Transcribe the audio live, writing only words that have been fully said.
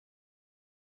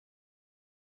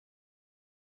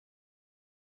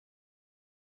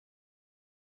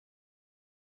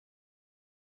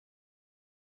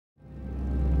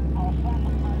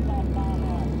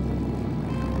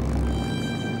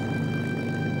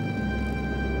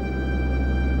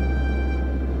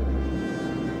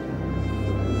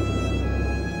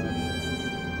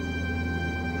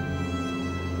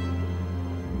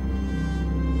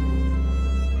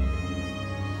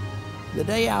The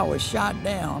day I was shot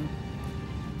down,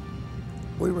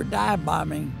 we were dive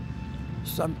bombing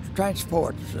some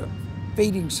transports,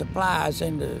 feeding supplies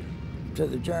to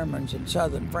the Germans in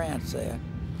southern France there.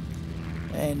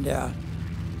 And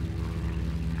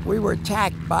we were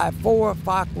attacked by 4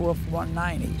 Focke-Wulf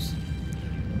 190s.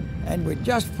 And we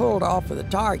just pulled off of the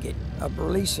target of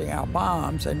releasing our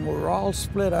bombs, and we were all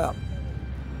split up.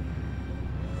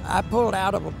 I pulled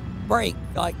out of a break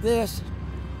like this,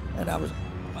 and I was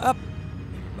up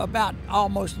about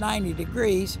almost 90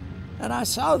 degrees, and I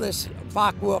saw this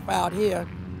Focke-Wulf out here,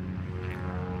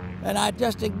 and I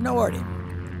just ignored him.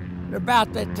 And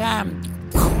about that time,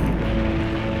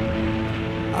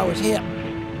 I was hit.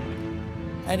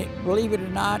 And believe it or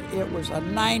not, it was a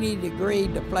 90-degree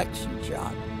deflection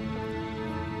shot.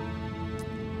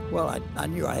 Well, I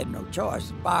knew I had no choice.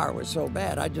 The fire was so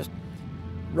bad, I just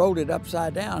rolled it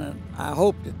upside down, and I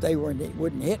hoped that they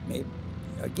wouldn't hit me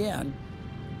again.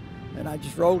 And I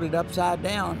just rolled it upside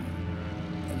down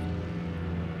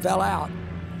and fell out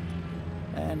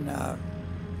and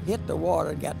hit the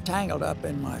water and got tangled up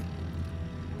in my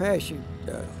parachute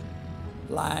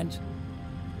lines.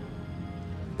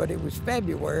 But it was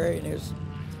February, and it was,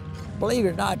 believe it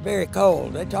or not, very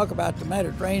cold. They talk about the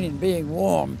Mediterranean being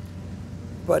warm,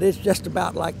 but it's just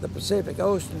about like the Pacific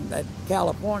Ocean at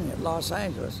California, Los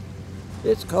Angeles.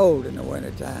 It's cold in the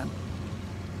wintertime.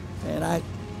 And I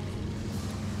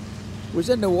was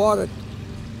in the water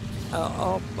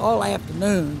all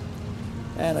afternoon,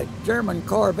 and a German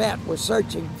Corvette was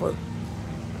searching for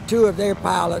 2 of their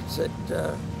pilots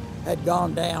that had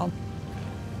gone down,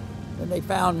 and they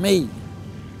found me.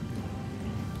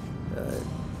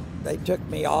 They took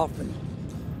me off and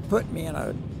put me in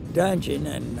a dungeon,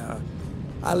 and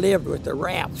I lived with the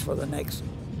rats for the next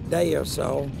day or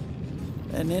so.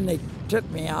 And then they took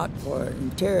me out for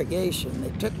interrogation.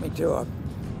 They took me to a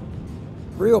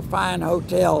real fine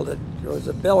hotel that was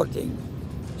a billeting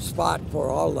spot for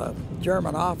all the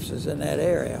German officers in that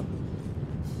area.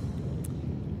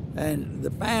 And the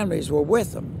families were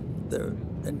with them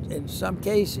in some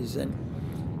cases. And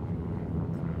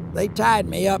they tied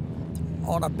me up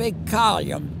on a big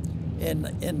column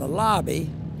in the lobby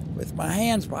with my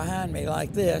hands behind me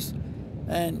like this,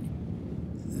 and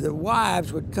the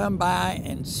wives would come by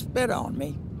and spit on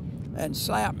me and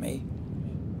slap me.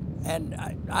 And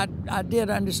I did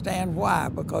understand why,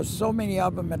 because so many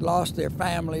of them had lost their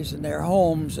families and their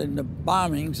homes in the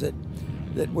bombings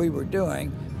that we were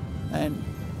doing. And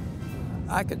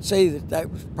I could see that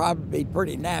was probably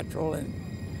pretty natural, and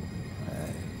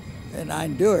I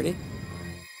endured it.